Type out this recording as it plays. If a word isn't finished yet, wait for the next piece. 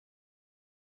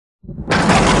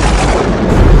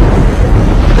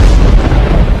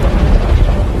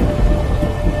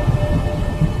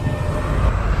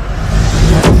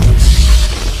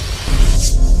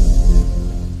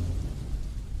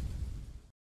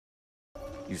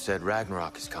You said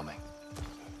Ragnarok is coming.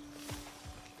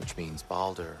 Which means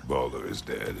Baldur... Baldur is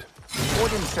dead.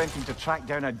 Odin sent him to track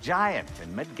down a giant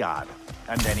in Midgard,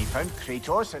 and then he found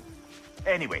Kratos at...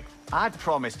 Anyway, I'd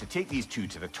promised to take these two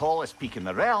to the tallest peak in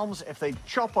the realms if they'd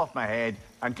chop off my head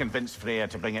and convince Freya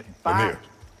to bring it back. Amir,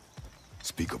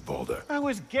 speak of Baldur. I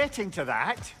was getting to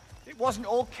that. It wasn't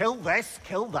all kill this,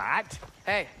 kill that.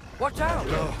 Hey, watch out!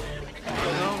 No. It's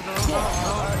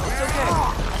okay.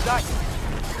 I got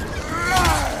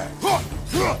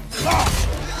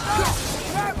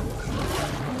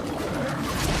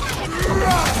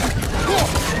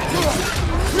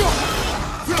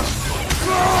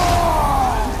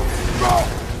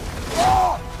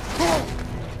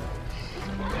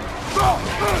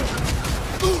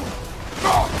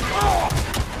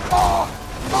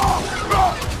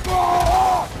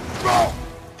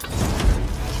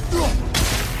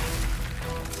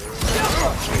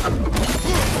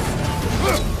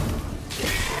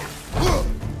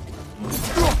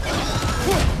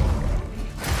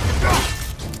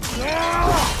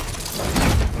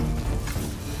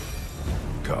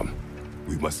Come.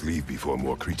 We must leave before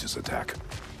more creatures attack.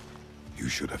 You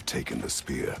should have taken the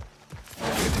spear.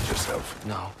 Defend it yourself.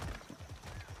 No.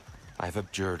 I've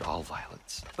abjured all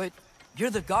violence. But you're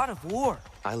the god of war.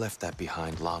 I left that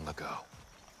behind long ago.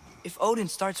 If Odin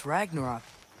starts Ragnarok,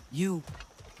 you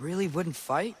really wouldn't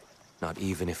fight? Not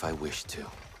even if I wished to.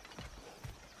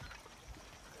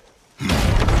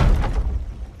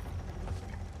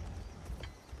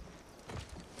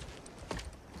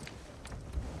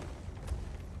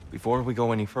 Before we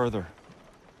go any further,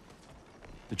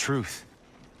 the truth.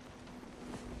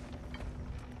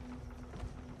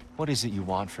 What is it you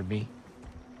want from me?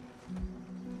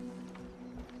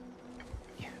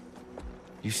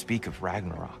 You speak of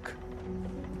Ragnarok.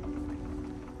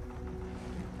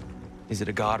 Is it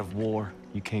a god of war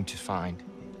you came to find?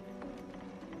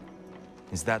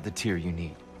 Is that the tear you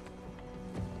need?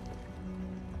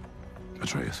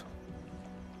 Atreus.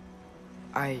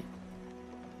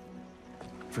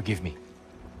 Forgive me.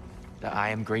 I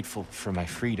am grateful for my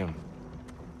freedom.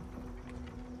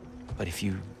 But if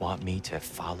you want me to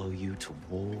follow you to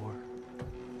war,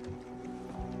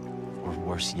 or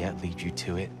worse yet, lead you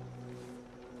to it,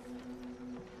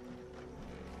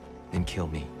 then kill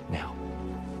me now.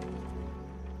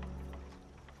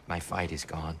 My fight is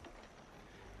gone.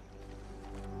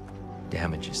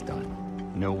 Damage is done.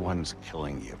 No one's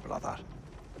killing you, brother.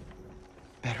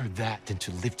 Better that than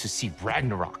to live to see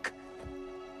Ragnarok.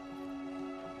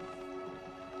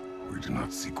 We do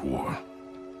not seek war.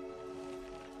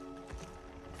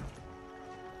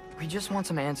 We just want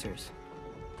some answers.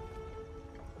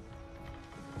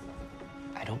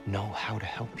 I don't know how to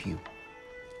help you.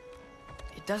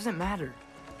 It doesn't matter.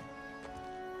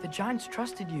 The giants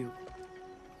trusted you.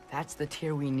 That's the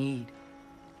tear we need.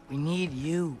 We need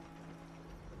you.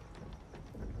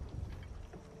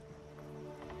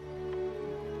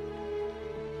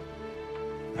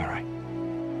 All right.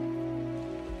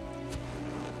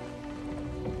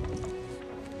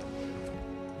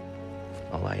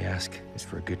 All I ask is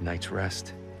for a good night's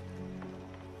rest.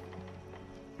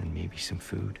 And maybe some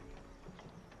food.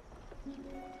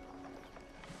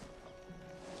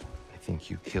 I think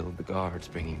you killed the guards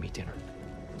bringing me dinner.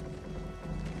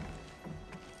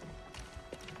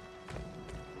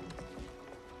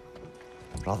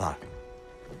 Brother,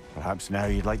 perhaps now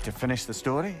you'd like to finish the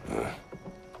story?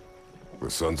 The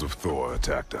sons of Thor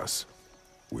attacked us.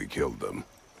 We killed them.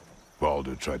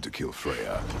 Baldur tried to kill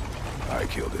Freya. I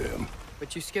killed him.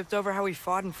 But you skipped over how we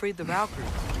fought and freed the Valkyries.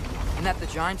 And that the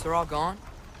giants are all gone.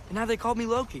 And now they called me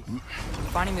Loki.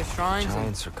 Finding their shrines.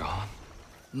 Giants are gone.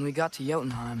 When we got to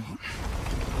Jotunheim,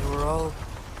 they were all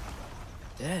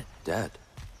dead. Dead?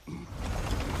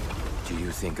 Do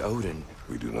you think Odin...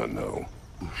 We do not know.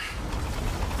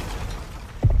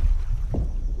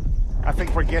 I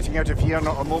think we're getting out of here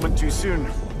not a moment too soon.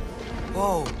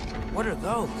 Whoa, what are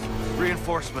those?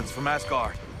 Reinforcements from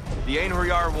Asgard. The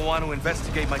Einherjar will want to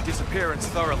investigate my disappearance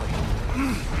thoroughly.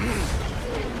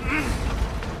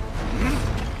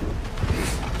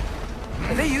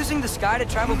 Are they using the sky to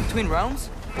travel between realms?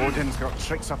 Odin's got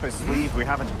tricks up his sleeve we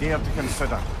haven't dared to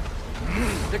consider.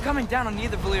 They're coming down on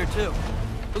Nidavellir too.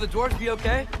 Will the dwarves be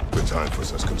okay? The time for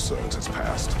such concerns has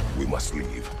passed. We must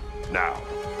leave. Now.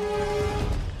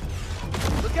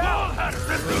 Look out!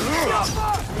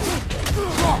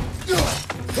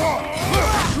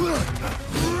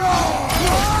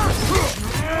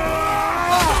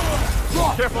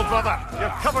 Careful, brother. You're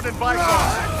covered in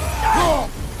bygone.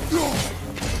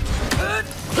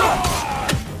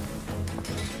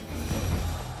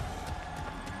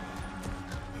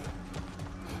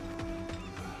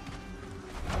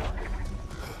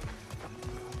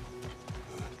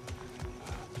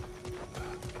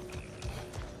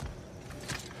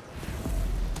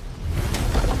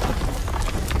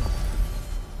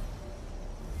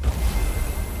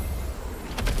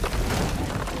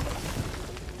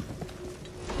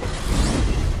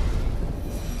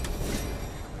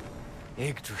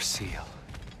 Yggdrasil.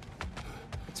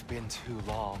 It's been too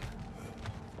long.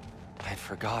 I had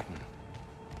forgotten.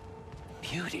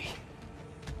 Beauty.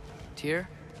 Tyr,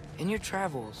 in your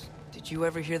travels, did you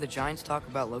ever hear the Giants talk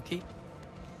about Loki?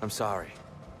 I'm sorry.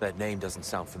 That name doesn't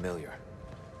sound familiar.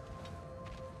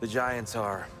 The Giants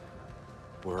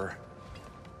were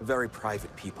very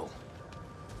private people.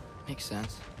 Makes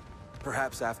sense.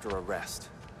 Perhaps after a rest.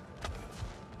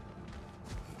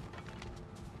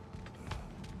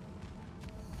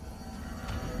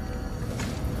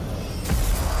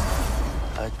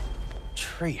 A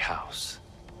treehouse.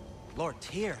 Lord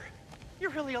Tyr,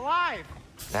 you're really alive.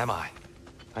 Am I?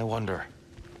 I wonder.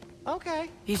 Okay.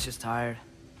 He's just tired.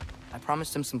 I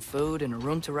promised him some food and a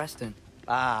room to rest in.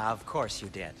 Ah, of course you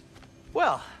did.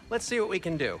 Well, let's see what we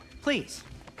can do. Please,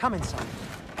 come inside.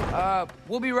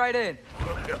 We'll be right in.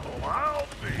 I'll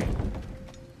be.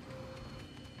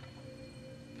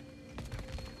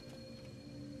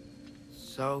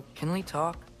 So, can we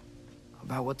talk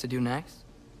about what to do next?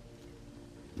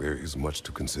 There is much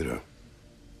to consider.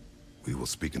 We will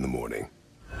speak in the morning.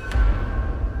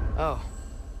 Oh,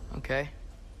 okay.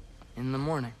 In the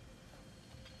morning.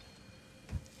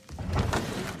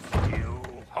 You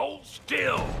hold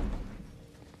still.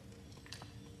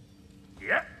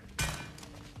 Yep.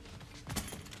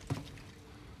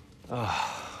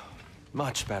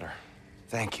 Much better.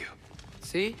 Thank you.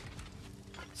 See?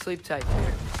 Sleep tight,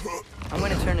 Tyr. I'm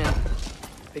gonna turn in.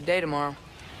 Big day tomorrow.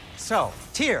 So,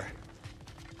 Tyr.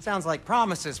 Sounds like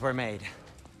promises were made.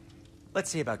 Let's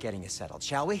see about getting you settled,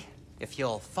 shall we? If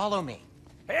you'll follow me.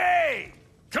 Hey!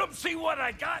 Come see what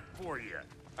I got for you.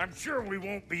 I'm sure we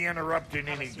won't be interrupting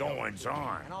any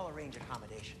goings-on. And I'll arrange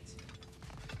accommodations.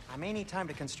 I may need time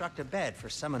to construct a bed for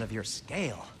someone of your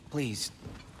scale. Please,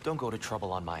 don't go to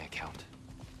trouble on my account.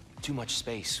 Too much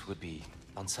space would be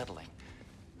unsettling.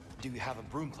 Do you have a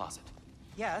broom closet?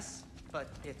 Yes, but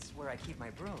it's where I keep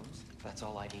my brooms. That's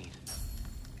all I need.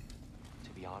 To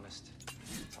be honest,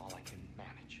 it's all I can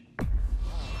manage.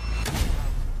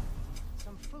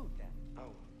 Some food, then.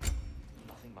 Oh,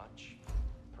 nothing much.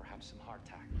 Perhaps some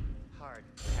hardtack. Hard.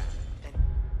 And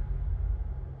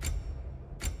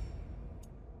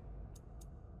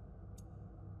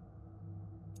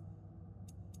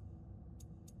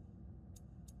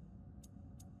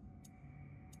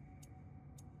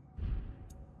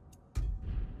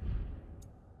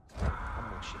a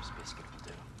more ship's biscuit will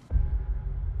do.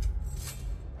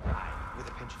 Aye, with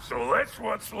a pinch of So that's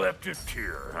what's left of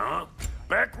Tyr, huh?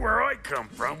 Back where I come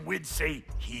from, we'd say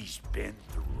he's been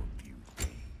through a few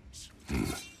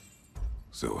things.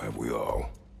 So have we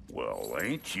all. Well,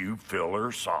 ain't you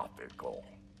philosophical?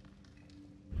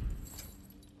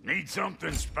 Need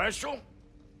something special?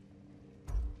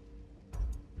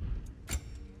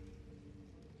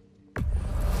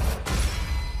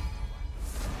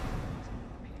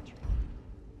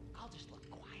 I'll just look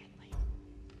quietly.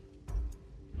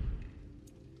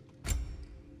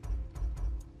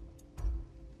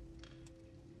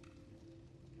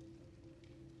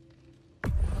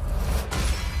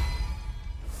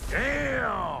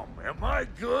 Damn! Am I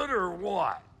good or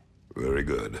what? Very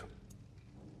good.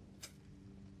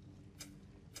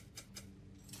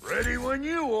 Ready when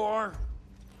you are.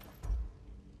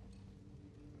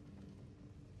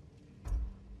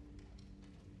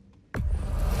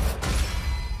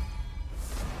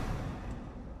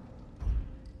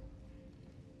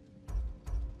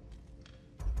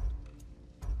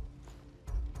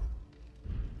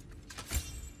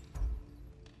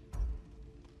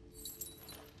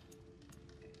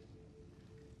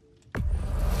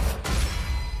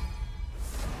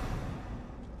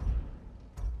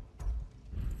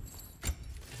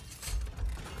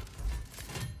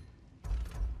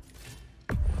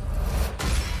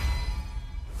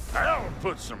 That'll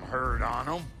put some hurt on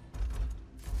them.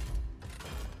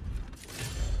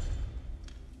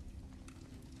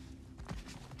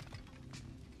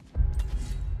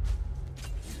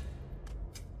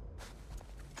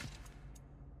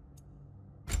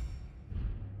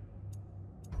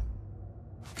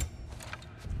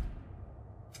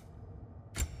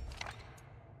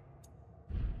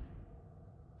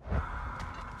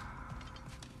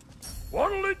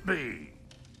 What'll it be?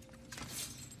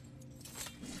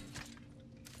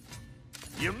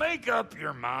 You make up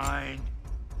your mind.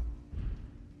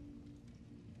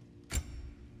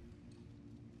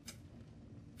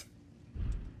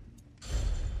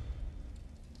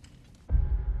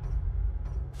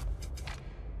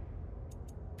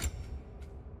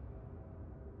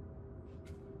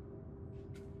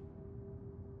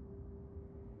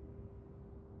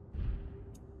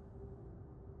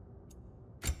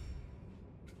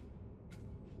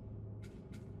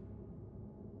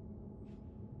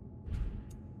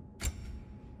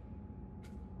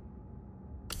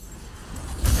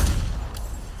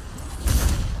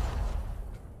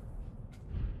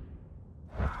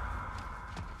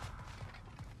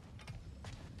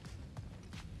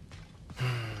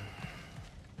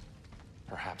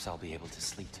 Perhaps I'll be able to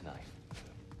sleep tonight.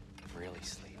 Really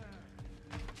sleep.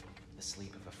 The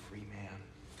sleep of a free man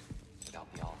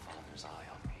without the Allfather's eye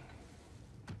on me.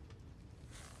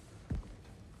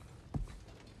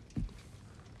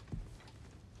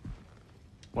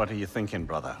 What are you thinking,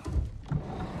 brother?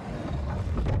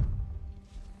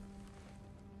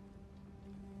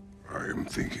 I am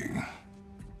thinking.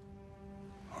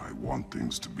 I want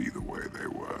things to be the way they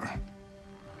were.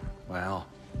 Well,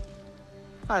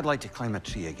 I'd like to climb a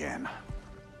tree again.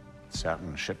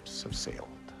 Certain ships have sailed.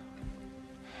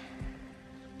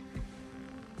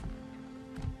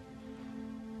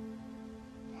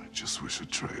 I just wish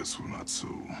Atreus were not so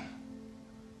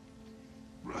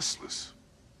restless.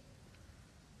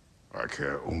 I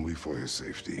care only for his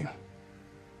safety.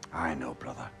 I know,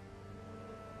 brother.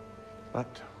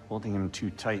 But holding him too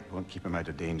tight won't keep him out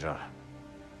of danger.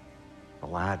 The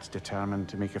lad's determined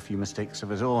to make a few mistakes of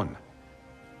his own.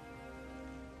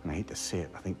 And I hate to say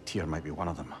it, I think Tyr might be one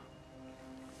of them.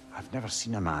 I've never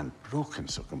seen a man broken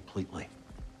so completely.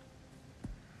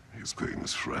 His pain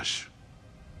is fresh.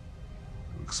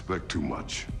 You expect too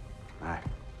much. Aye,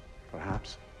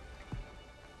 perhaps.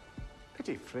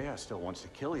 Pity Freya still wants to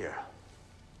kill you.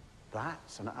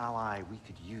 That's an ally we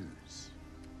could use.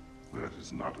 That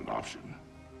is not an option.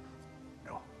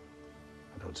 No,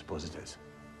 I don't suppose it is.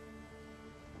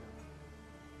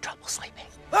 Trouble sleeping.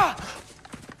 Ah!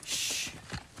 Shh!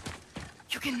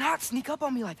 You cannot sneak up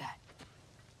on me like that.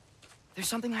 There's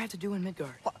something I have to do in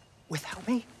Midgard. What? Without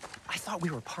me? I thought we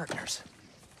were partners.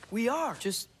 We are.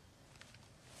 Just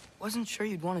wasn't sure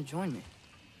you'd want to join me.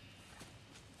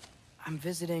 I'm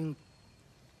visiting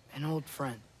an old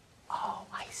friend. Oh,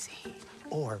 I see.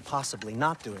 Or possibly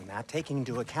not doing that, taking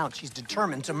into account she's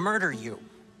determined to murder you.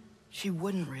 She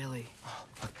wouldn't really. Oh,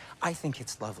 look, I think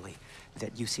it's lovely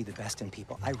that you see the best in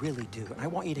people. I really do. And I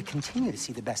want you to continue to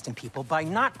see the best in people by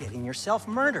not getting yourself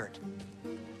murdered.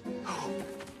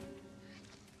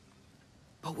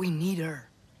 But we need her.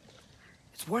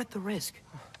 It's worth the risk.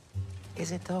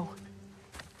 Is it, though?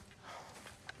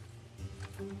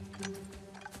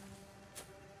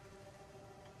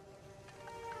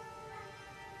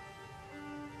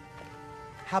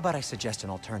 How about I suggest an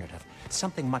alternative?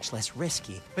 Something much less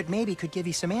risky, but maybe could give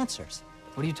you some answers.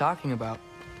 What are you talking about?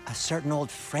 A certain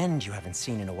old friend you haven't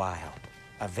seen in a while.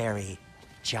 A very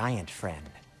giant friend.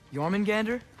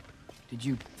 Jormungandr? Did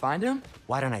you find him?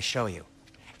 Why don't I show you?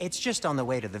 It's just on the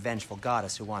way to the vengeful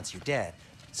goddess who wants you dead,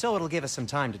 so it'll give us some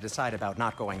time to decide about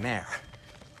not going there.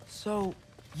 So,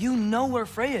 you know where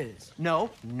Freya is? No.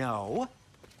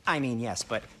 I mean, yes,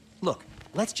 but look,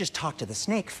 let's just talk to the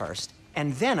snake first,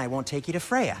 and then I won't take you to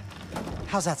Freya.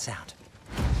 How's that sound?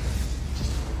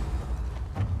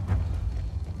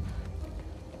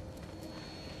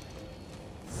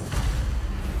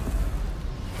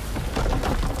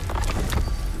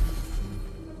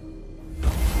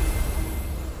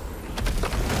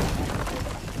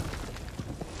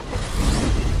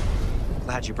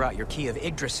 Glad you brought your key of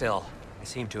Yggdrasil. I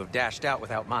seem to have dashed out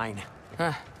without mine.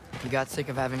 Huh. You got sick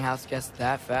of having house guests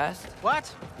that fast?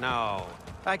 What? No.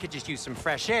 I could just use some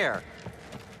fresh air,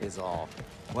 is all.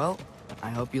 Well,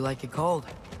 I hope you like it cold.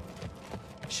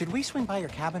 Should we swing by your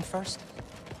cabin first?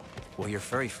 Will your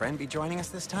furry friend be joining us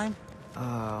this time?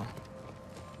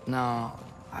 No.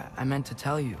 I meant to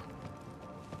tell you.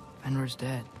 Fenrir's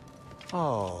dead.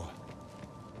 Oh.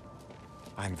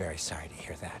 I'm very sorry to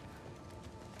hear that.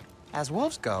 As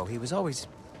wolves go, he was always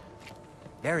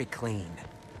very clean.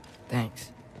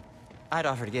 Thanks. I'd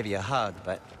offer to give you a hug,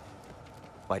 but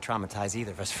why traumatize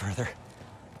either of us further?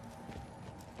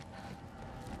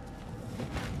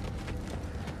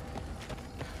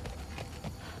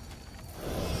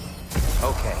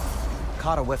 Okay.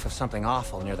 Caught a whiff of something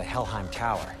awful near the Helheim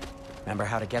Tower. Remember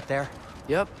how to get there?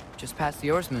 Yep, just past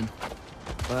the oarsman.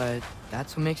 But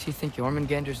that's what makes you think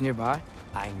Jormungandr's nearby?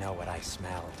 I know what I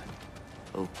smelled.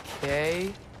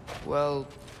 Okay. Well,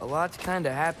 a lot's kinda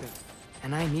happened,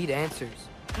 and I need answers.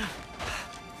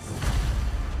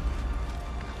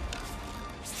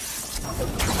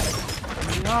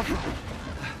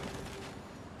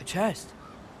 A chest.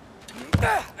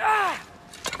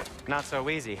 Not so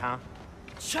easy, huh?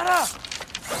 Shut up!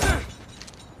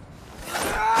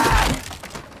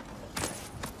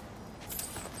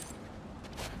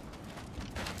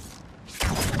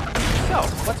 So,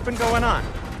 what's been going on?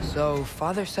 So,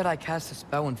 Father said I cast a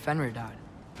spell when Fenrir died,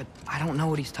 but I don't know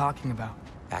what he's talking about.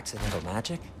 Accidental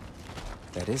magic?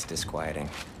 That is disquieting.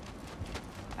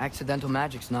 Accidental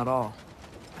magic's not all.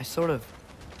 I sort of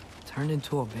turned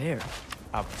into a bear.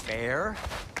 A bear?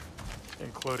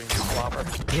 Including the slobber.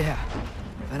 Yeah,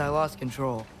 but I lost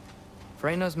control.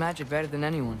 Frey knows magic better than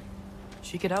anyone.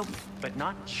 She could help me. But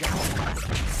not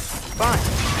just. Fine.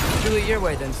 Do it your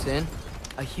way then, Sin.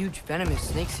 A huge venomous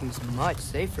snake seems much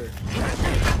safer.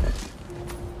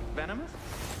 Venomous?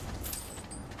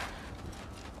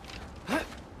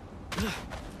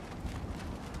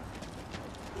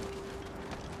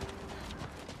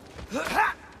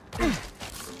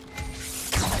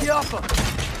 Yappa!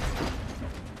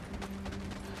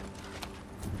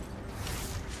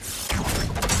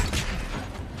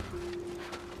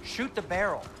 Shoot the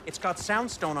barrel. It's got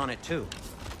soundstone on it, too.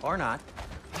 Or not.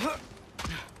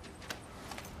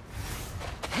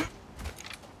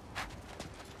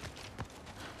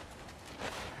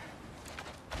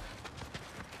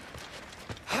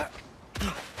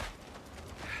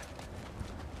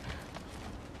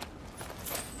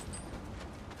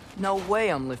 No way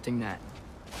I'm lifting that.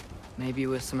 Maybe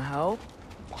with some help?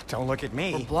 Don't look at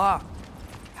me. Or block.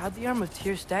 How'd the Arm of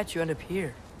Tyr statue end up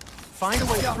here? Find a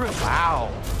way through.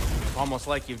 Wow. Almost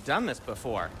like you've done this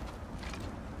before.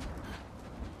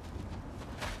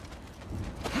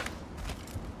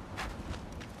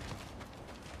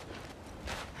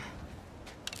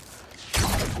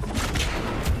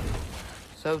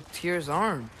 So, Tyr's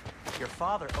arm. Your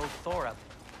father owed Thor a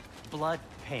blood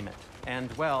payment.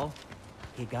 And, well,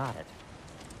 he got it.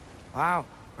 Wow,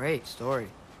 great story.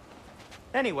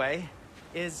 Anyway,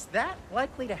 is that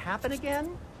likely to happen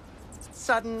again?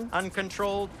 Sudden,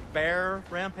 uncontrolled bear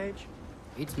rampage?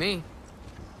 Beats me.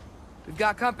 We've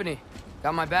got company.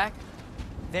 Got my back?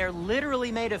 They're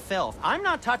literally made of filth. I'm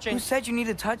not touching... Who said you need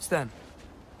to touch them?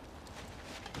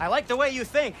 I like the way you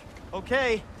think.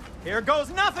 Okay, here goes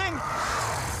nothing!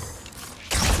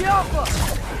 Yappa!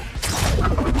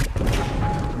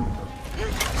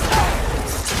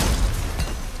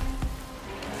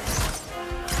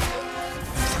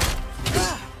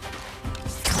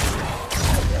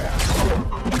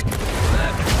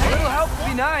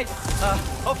 Nice.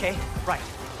 Okay, right.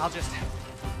 I'll just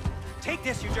take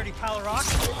this, you dirty pile of rock.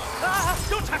 Ah,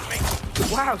 don't touch me!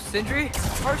 Wow, Sindri,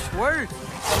 harsh words.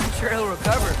 I'm sure he'll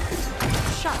recover.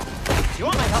 Shut up. Do you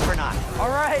want my help or not? All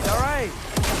right, all right.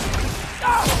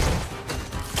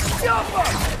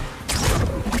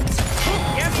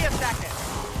 Give me a second.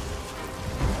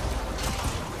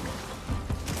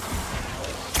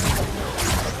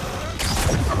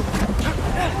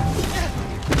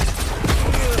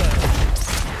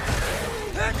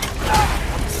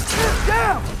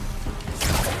 Down!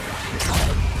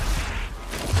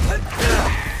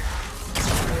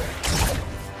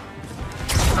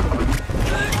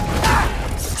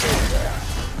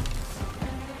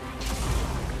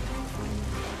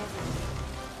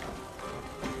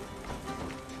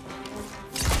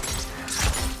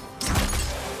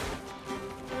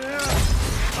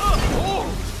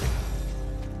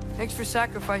 Thanks for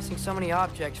sacrificing so many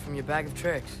objects from your bag of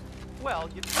tricks. Well,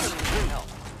 you really need help.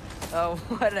 Oh,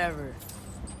 whatever.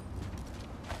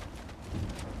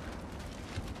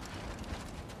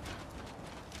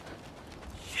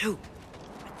 Shoot.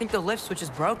 I think the lift switch is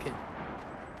broken.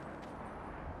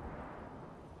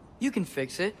 You can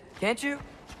fix it, can't you?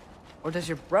 Or does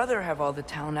your brother have all the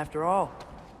talent after all?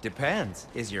 Depends.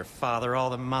 Is your father all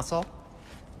the muscle?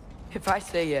 If I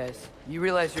say yes, you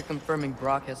realize you're confirming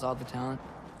Brock has all the talent?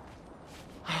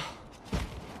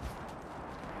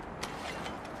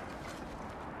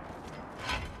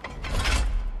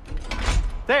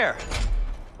 There!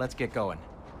 Let's get going.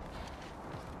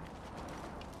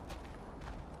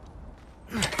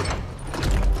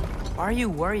 Why are you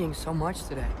worrying so much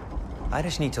today? I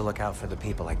just need to look out for the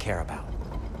people I care about.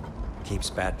 Keeps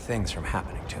bad things from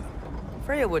happening to them.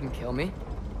 Freya wouldn't kill me.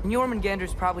 And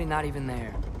Jormungandr's probably not even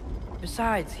there.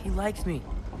 Besides, he likes me.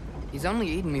 He's only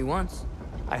eaten me once.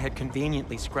 I had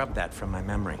conveniently scrubbed that from my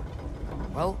memory.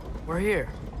 Well, we're here.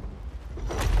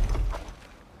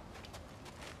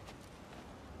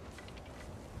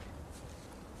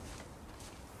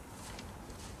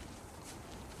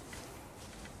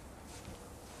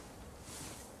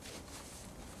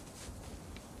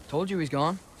 Told you he's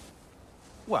gone.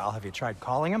 Well, have you tried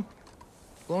calling him?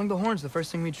 Blowing the horn's the first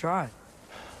thing we tried.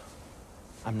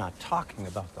 I'm not talking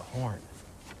about the horn.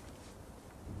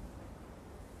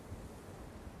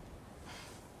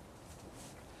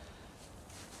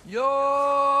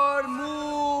 Yormuteyu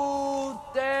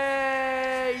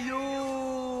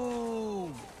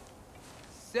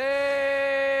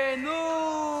Senu.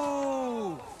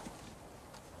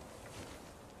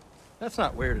 That's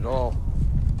not weird at all.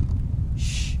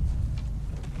 Shh.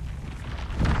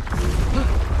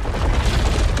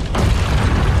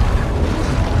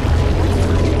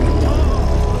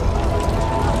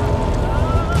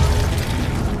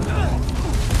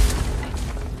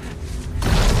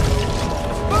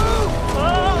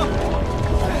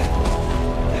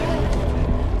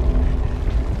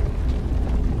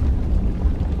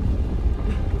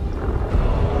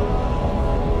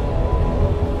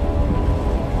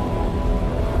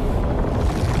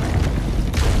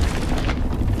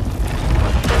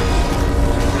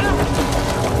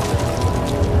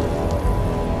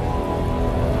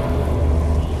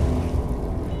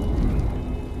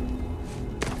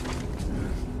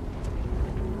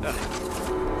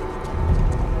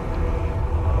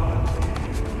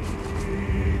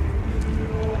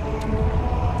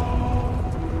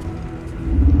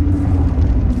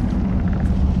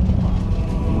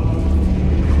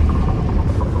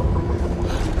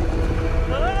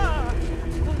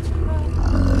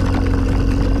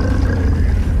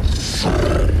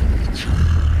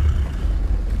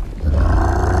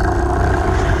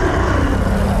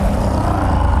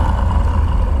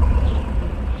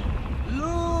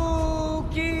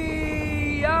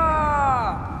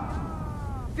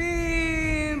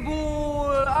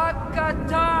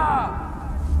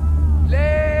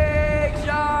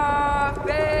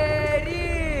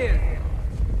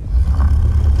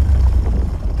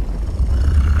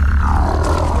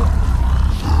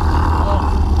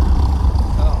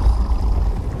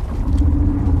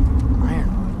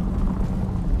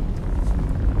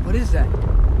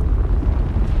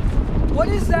 What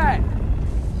is that?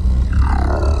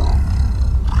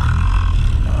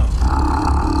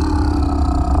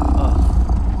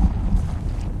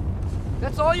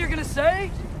 That's all you're gonna say?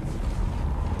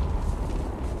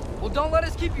 Well, don't let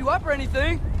us keep you up or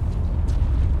anything.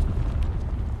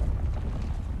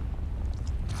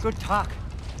 Good talk.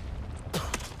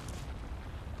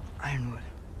 Ironwood.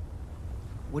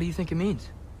 What do you think it means?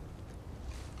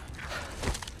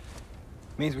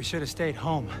 Means we should have stayed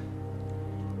home.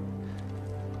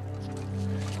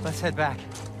 Let's head back.